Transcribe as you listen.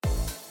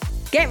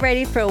Get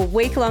ready for a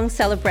week-long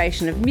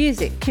celebration of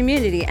music,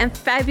 community and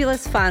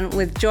fabulous fun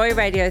with Joy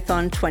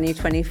Radiothon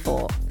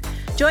 2024.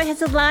 Joy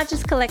has the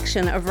largest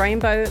collection of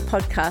rainbow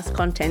podcast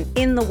content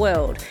in the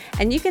world,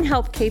 and you can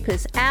help keep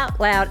us out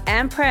loud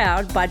and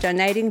proud by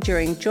donating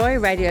during Joy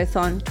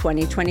Radiothon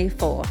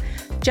 2024.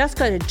 Just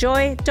go to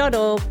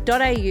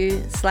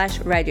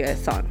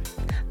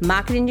joy.org.au/radiothon.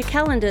 Mark it in your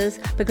calendars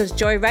because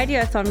Joy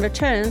Radiothon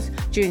returns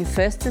June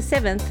 1st to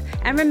 7th,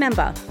 and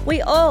remember,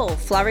 we all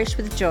flourish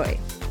with joy.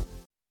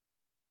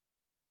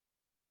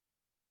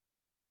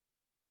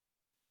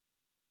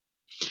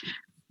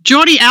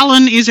 Geordie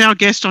Allen is our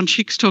guest on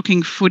Chicks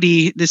Talking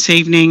Footy this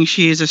evening.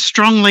 She is a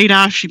strong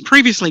leader. She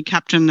previously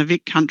captained the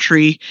Vic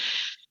Country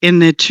in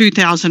the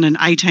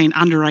 2018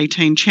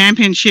 Under-18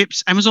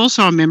 Championships and was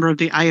also a member of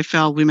the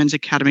AFL Women's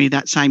Academy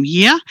that same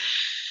year.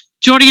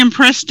 Geordie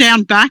impressed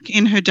down back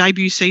in her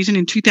debut season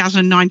in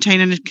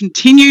 2019 and has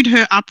continued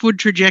her upward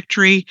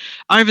trajectory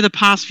over the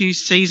past few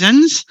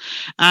seasons.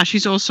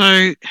 She's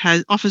also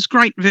offers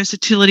great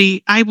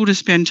versatility, able to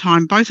spend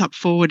time both up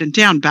forward and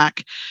down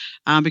back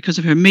because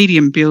of her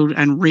medium build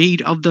and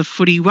read of the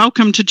footy.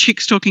 Welcome to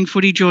Chicks Talking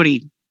Footy,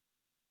 Geordie.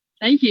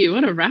 Thank you.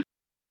 What a wrap.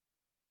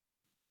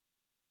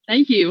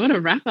 Thank you. What a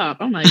wrap up.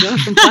 Oh my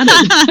gosh, I'm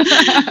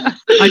flattered.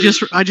 I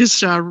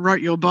just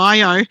wrote your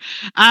bio.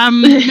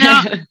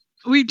 Now,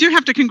 we do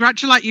have to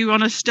congratulate you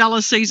on a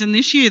stellar season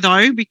this year,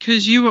 though,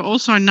 because you were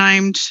also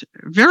named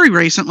very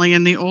recently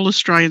in the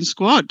All-Australian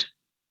squad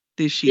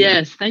this year.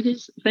 Yes, thank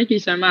you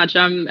so much.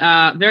 I'm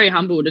very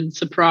humbled and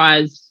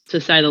surprised, to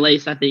say the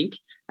least, I think.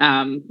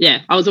 I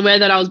was aware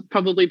that I was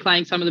probably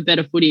playing some of the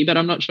better footy, but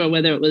I'm not sure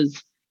whether it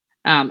was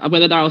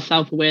whether I was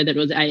self-aware that it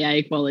was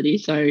AA quality.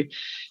 So,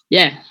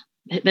 yeah,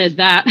 there's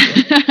that.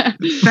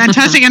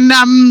 Fantastic. And,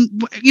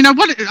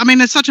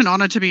 it's such an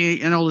honour to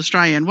be an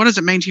All-Australian. What does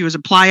it mean to you as a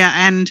player,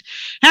 and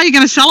how are you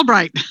going to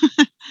celebrate?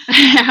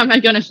 How am I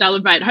going to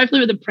celebrate?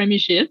 Hopefully with a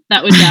premiership.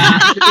 That would be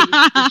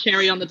the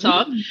cherry on the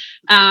top.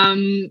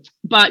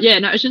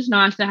 It's just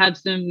nice to have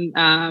some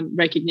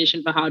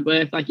recognition for hard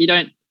work. Like, you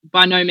don't,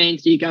 by no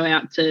means do you go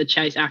out to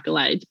chase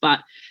accolades, but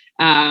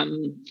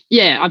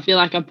I feel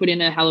like I've put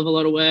in a hell of a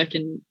lot of work,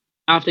 and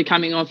after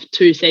coming off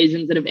 2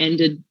 seasons that have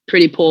ended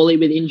pretty poorly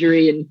with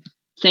injury and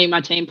seeing my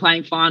team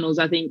playing finals,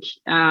 I think,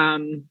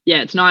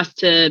 it's nice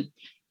to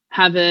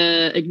have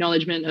a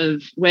acknowledgement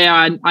of where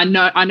I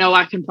know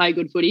I can play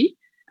good footy,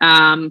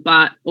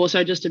 but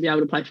also just to be able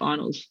to play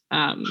finals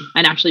and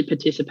actually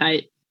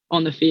participate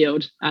on the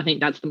field. I think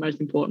that's the most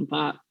important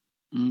part.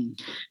 Mm.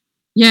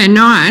 Yeah,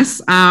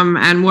 nice.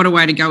 And what a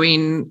way to go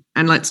in.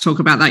 And let's talk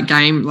about that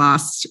game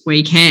last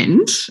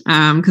weekend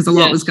because a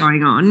lot was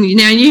going on.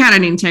 Now, you had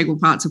an integral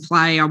part to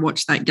play. I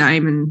watched that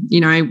game and,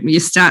 your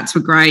stats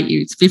were great.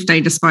 You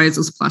 15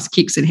 disposals plus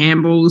kicks and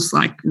handballs,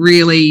 like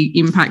really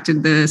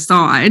impacted the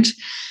side.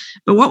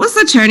 But what was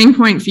the turning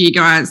point for you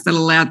guys that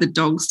allowed the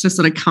Dogs to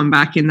sort of come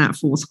back in that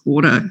fourth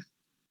quarter?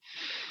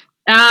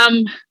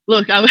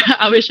 Look,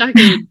 I wish I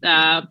could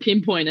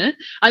pinpoint it.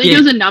 I think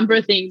there was a number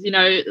of things,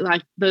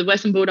 like the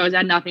Western Bulldogs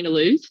had nothing to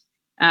lose.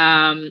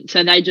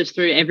 So they just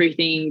threw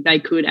everything they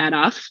could at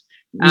us.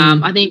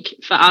 I think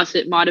for us,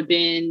 it might have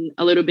been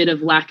a little bit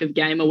of lack of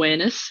game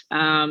awareness,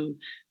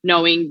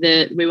 knowing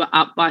that we were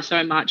up by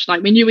so much.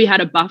 Like, we knew we had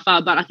a buffer,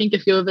 but I think a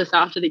few of us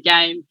after the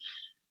game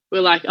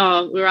were like,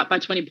 oh, we were up by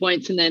 20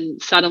 points and then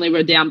suddenly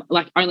we're down,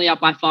 like only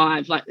up by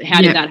 5. Like,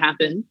 how did that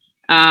happen?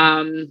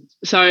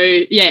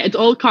 It's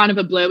all kind of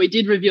a blur. We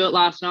did review it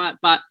last night,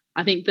 but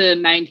I think the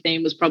main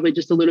theme was probably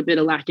just a little bit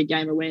of lack of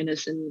game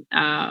awareness and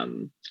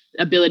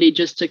ability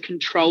just to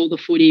control the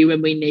footy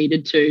when we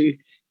needed to,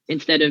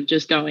 instead of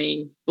just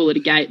going full at a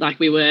gate like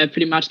we were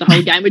pretty much the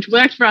whole game, which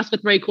worked for us for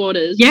 3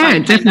 quarters. Yeah,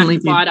 definitely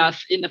did bite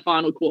us in the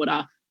final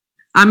quarter.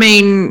 I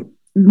mean,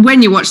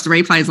 when you watched the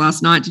replays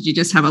last night, did you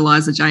just have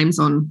Eliza James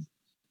on,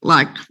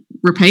 like,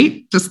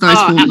 repeat? Just those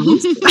 4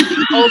 goals?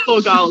 All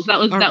 4 goals. That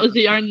was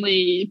the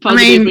only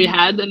positive we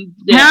had. And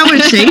how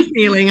was she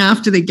feeling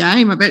after the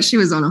game? I bet she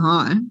was on a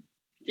high.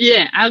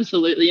 Yeah,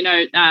 absolutely.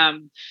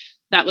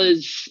 That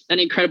was an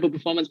incredible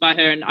performance by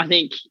her. And I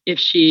think if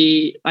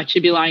she'd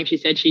be lying if she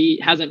said she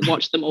hasn't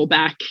watched them all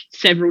back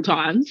several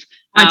times.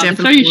 I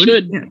definitely so you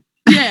would. should.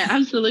 Yeah,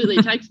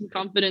 absolutely. Take some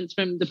confidence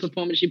from the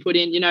performance she put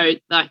in.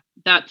 Like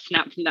that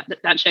snap from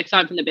that check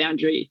side from the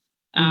boundary.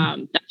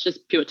 That's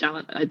just pure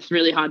talent. It's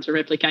really hard to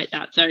replicate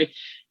that. So,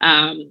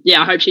 I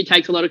hope she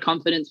takes a lot of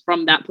confidence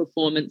from that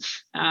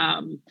performance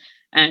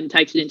and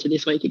takes it into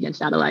this week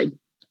against Adelaide.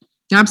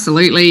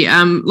 Absolutely.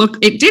 Look,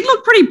 it did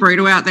look pretty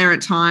brutal out there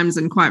at times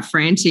and quite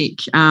frantic.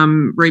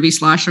 Ruby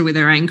Slasher with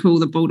her ankle,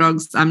 the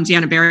Bulldogs,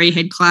 Deanna Berry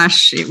head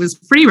clash. It was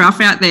pretty rough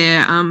out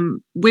there.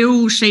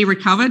 Will she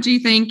recover, do you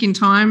think, in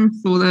time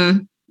for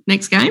the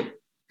next game?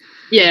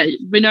 Yeah,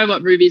 we know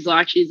what Ruby's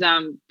like. She's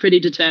pretty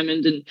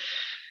determined and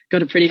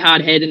got a pretty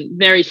hard head and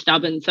very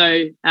stubborn.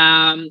 So,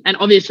 and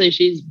obviously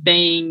she's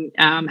being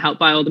helped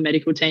by all the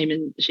medical team,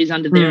 and she's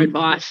under their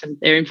advice and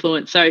their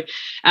influence. So,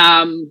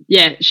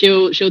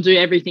 she'll do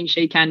everything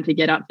she can to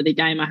get up for the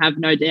game, I have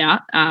no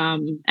doubt.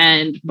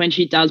 And when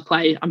she does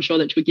play, I'm sure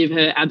that she'll give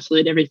her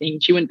absolute everything.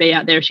 She wouldn't be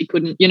out there if she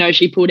couldn't. You know,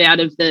 she pulled out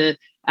of the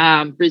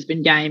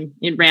Brisbane game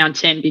in round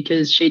 10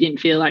 because she didn't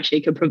feel like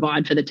she could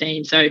provide for the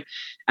team. So,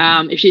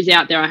 if she's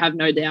out there, I have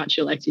no doubt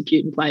she'll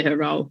execute and play her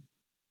role.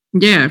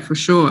 Yeah, for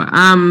sure.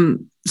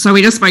 So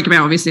we just spoke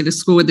about, obviously, the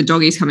score with the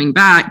Doggies coming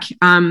back.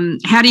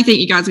 How do you think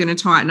you guys are going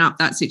to tighten up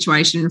that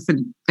situation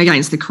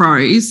against the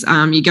Crows?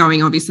 You're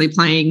going, obviously,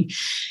 playing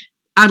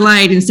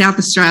Adelaide in South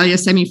Australia,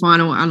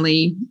 semi-final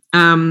only.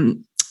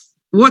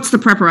 What's the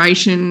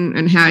preparation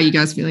and how are you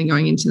guys feeling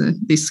going into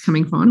this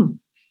coming final?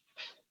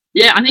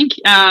 Yeah, I think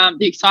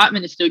the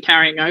excitement is still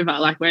carrying over.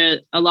 Like,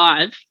 we're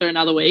alive for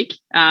another week.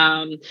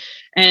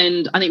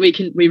 And I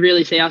think we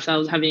really see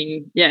ourselves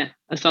having,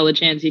 a solid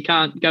chance. You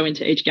can't go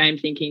into each game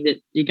thinking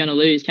that you're going to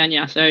lose, can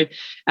you? So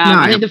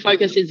I think the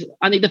focus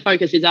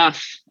is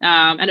us.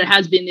 And it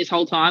has been this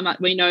whole time.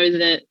 We know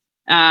that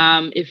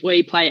if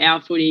we play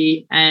our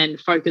footy and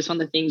focus on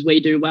the things we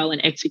do well and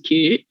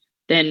execute,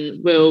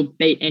 then we'll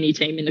beat any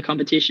team in the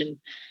competition.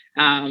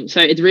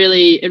 So it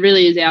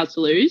really is ours to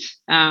lose.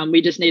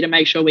 We just need to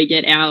make sure we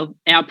get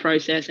our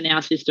process and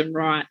our system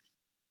right,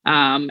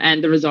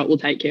 and the result will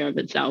take care of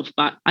itself.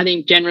 But I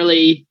think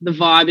generally the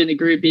vibe in the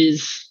group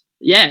is,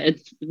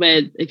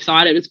 we're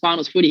excited. It's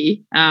finals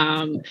footy.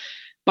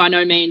 By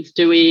no means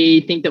do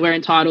we think that we're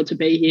entitled to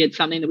be here. It's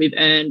something that we've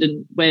earned,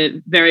 and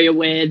we're very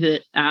aware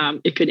that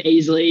it could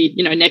easily,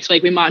 next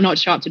week we might not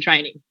show up to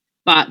training,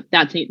 but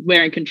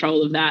we're in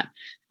control of that.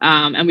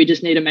 And we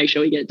just need to make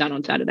sure we get it done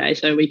on Saturday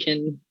so we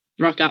can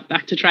rock up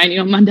back to training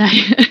on Monday.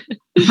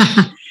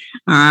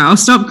 All right, I'll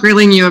stop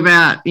grilling you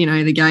about,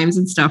 the games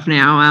and stuff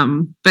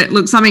now. But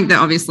look, something that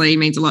obviously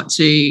means a lot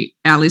to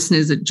our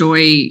listeners at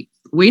Joy,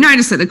 we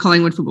noticed that the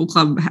Collingwood Football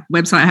Club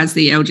website has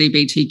the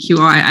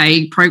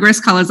LGBTQIA progress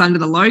colours under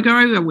the logo,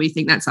 and we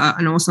think that's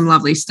an awesome,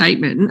 lovely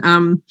statement.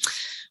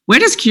 We're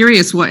just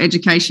curious what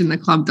education the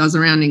club does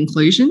around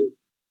inclusion.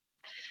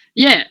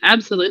 Yeah,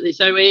 absolutely.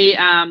 So we,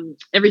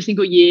 every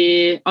single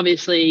year,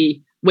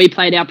 obviously, we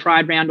played our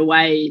Pride round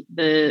away.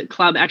 The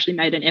club actually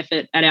made an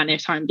effort at our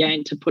next home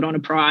game to put on a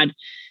Pride,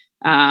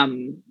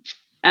 Pride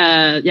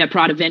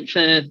event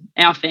for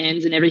our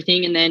fans and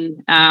everything. And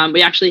then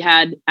we actually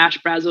had Ash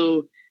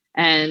Brazel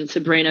and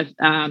Sabrina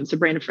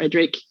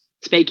Frederick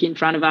speak in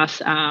front of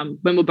us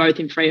when we're both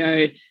in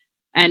Freo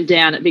and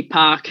down at Vic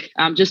Park,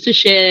 just to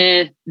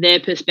share their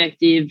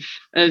perspective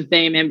of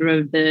being a member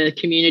of the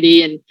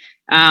community and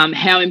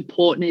how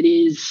important it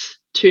is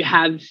to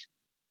have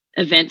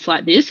events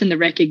like this and the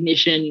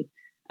recognition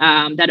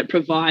that it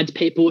provides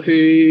people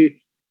who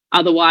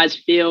otherwise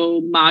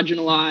feel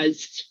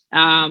marginalised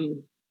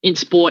in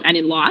sport and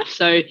in life.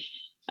 So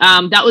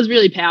that was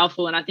really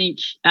powerful. And I think,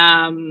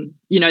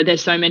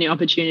 there's so many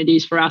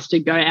opportunities for us to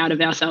go out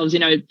of ourselves.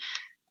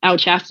 Al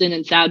Chafton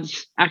and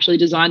Sabs actually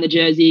designed the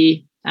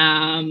jersey.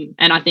 And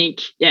I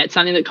think, it's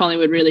something that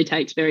Collingwood really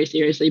takes very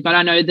seriously. But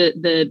I know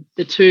that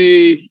the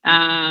two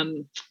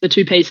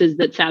pieces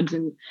that Sabs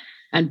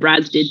and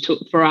Brad's did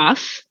for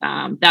us,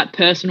 that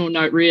personal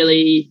note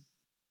really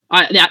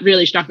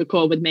struck a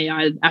chord with me.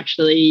 I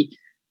actually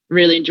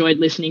really enjoyed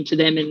listening to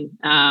them.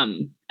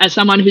 And as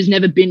someone who's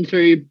never been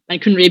through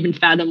and couldn't even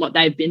fathom what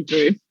they've been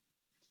through,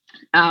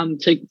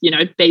 to,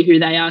 be who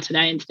they are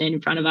today and stand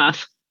in front of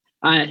us,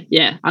 I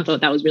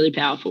thought that was really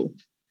powerful.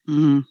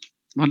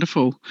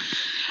 Wonderful.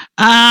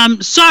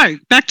 So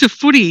back to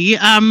footy,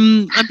 a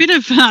bit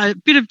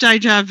of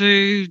deja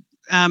vu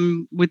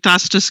with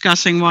us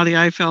discussing why the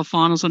AFL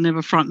finals are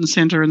never front and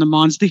centre in the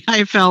minds of the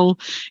AFL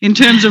in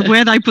terms of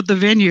where they put the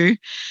venue.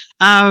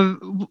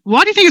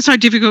 Why do you think it's so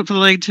difficult for the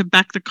league to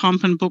back the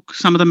comp and book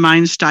some of the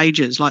main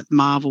stages, like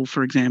Marvel,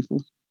 for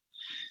example?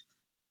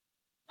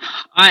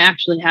 I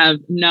actually have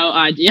no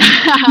idea.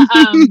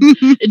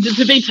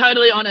 To be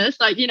totally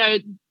honest,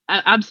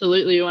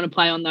 absolutely you want to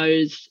play on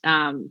those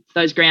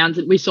grounds.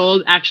 We saw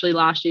actually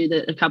last year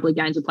that a couple of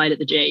games were played at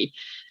the G,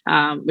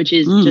 which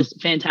is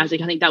just fantastic.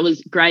 I think that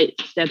was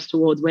great steps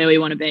towards where we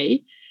want to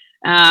be.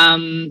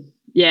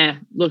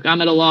 Look,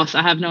 I'm at a loss.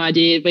 I have no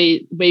idea.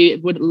 We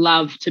would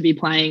love to be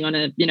playing on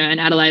an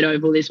Adelaide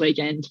Oval this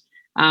weekend.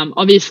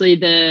 Obviously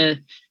the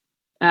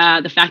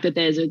fact that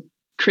there's a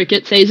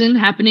cricket season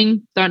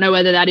happening, don't know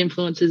whether that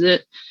influences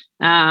it.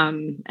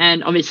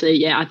 And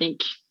obviously, I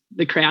think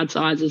the crowd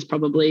sizes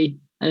probably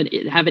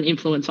have an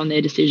influence on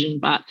their decision,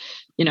 but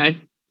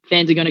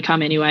fans are going to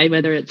come anyway,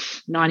 whether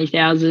it's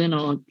 90,000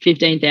 or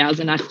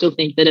 15,000. I still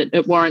think that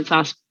it warrants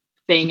us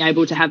being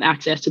able to have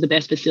access to the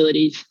best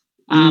facilities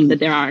that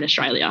there are in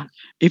Australia.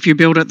 If you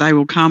build it, they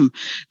will come.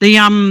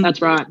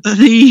 That's right.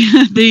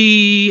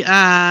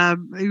 I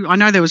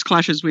know there was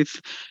clashes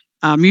with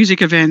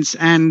music events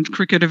and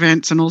cricket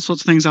events and all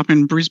sorts of things up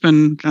in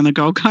Brisbane and the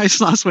Gold Coast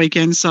last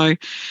weekend. So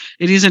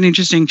it is an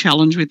interesting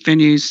challenge with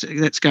venues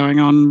that's going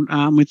on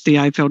with the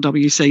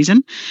AFLW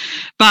season.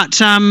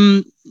 But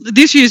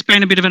this year's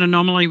been a bit of an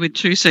anomaly with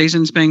 2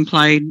 seasons being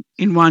played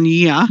in 1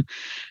 year.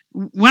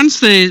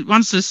 Once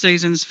the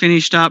season's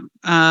finished up,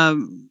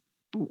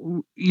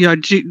 do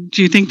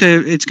you think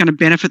that it's going to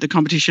benefit the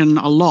competition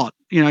a lot?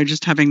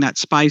 Just having that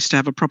space to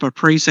have a proper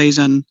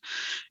pre-season,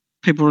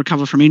 people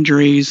recover from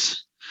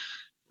injuries.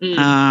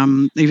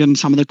 Even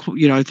some of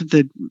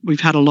the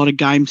we've had a lot of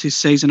games this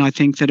season, I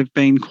think, that have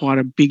been quite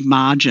a big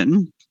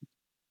margin.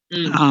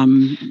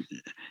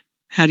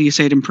 How do you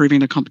see it improving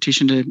the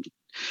competition to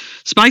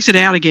space it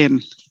out again?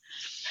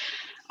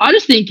 I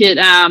just think it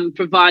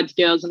provides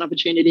girls an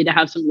opportunity to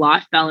have some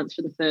life balance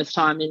for the first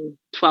time in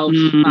 12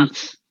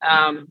 months.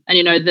 And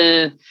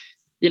the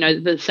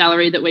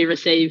salary that we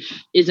receive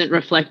isn't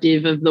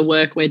reflective of the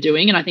work we're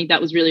doing, and I think that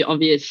was really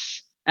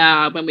obvious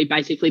when we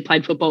basically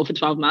played football for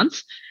 12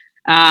 months.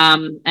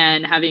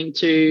 And having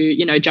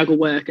to, juggle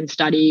work and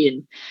study.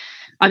 And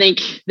I think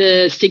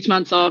the 6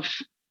 months off,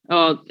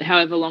 or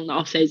however long the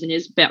off season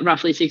is, about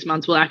roughly 6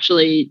 months, will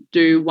actually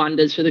do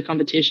wonders for the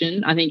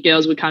competition. I think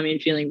girls will come in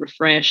feeling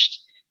refreshed.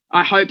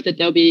 I hope that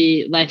there'll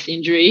be less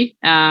injury,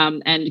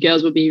 and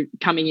girls will be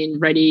coming in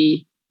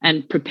ready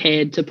and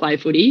prepared to play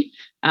footy.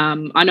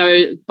 I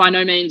know by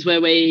no means were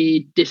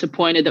we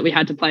disappointed that we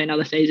had to play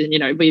another season.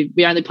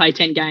 We only play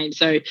 10 games.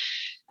 So,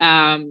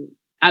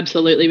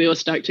 absolutely, we were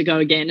stoked to go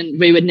again, and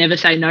we would never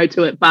say no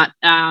to it. But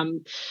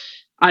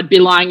I'd be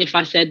lying if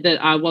I said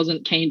that I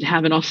wasn't keen to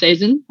have an off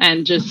season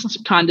and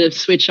just kind of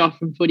switch off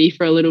from footy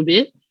for a little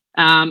bit.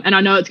 And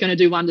I know it's going to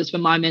do wonders for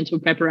my mental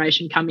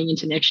preparation coming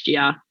into next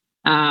year.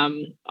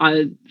 I'm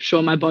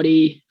sure my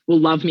body will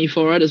love me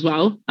for it as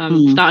well.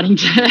 I'm starting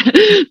to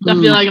I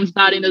feel like I'm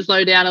starting to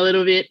slow down a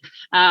little bit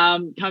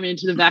coming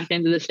into the back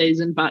end of the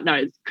season. But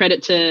no,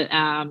 credit to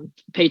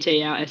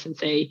PT, our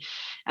S&C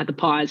at the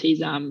Pies.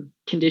 He's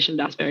conditioned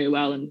us very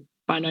well, and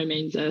by no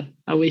means are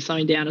we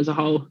slowing down as a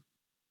whole.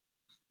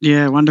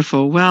 Yeah,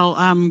 wonderful. Well,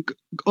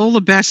 all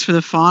the best for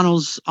the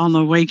finals on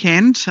the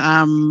weekend.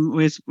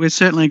 We're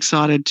certainly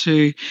excited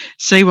to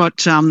see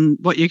what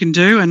you can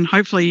do, and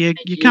hopefully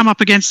you come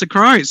up against the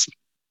Crows.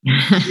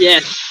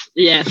 Yes.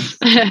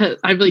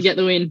 Hopefully get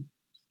the win.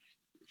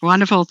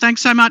 Wonderful.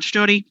 Thanks so much,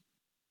 Geordie.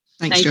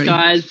 Thanks,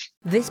 guys.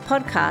 This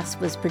podcast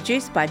was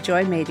produced by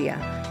Joy Media.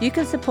 You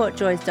can support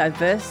Joy's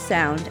diverse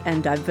sound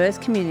and diverse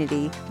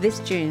community this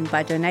June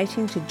by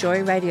donating to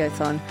Joy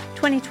Radiothon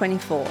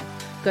 2024.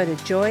 Go to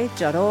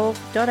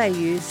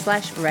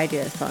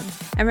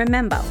joy.org.au/radiothon. And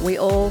remember, we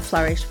all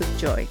flourish with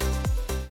joy.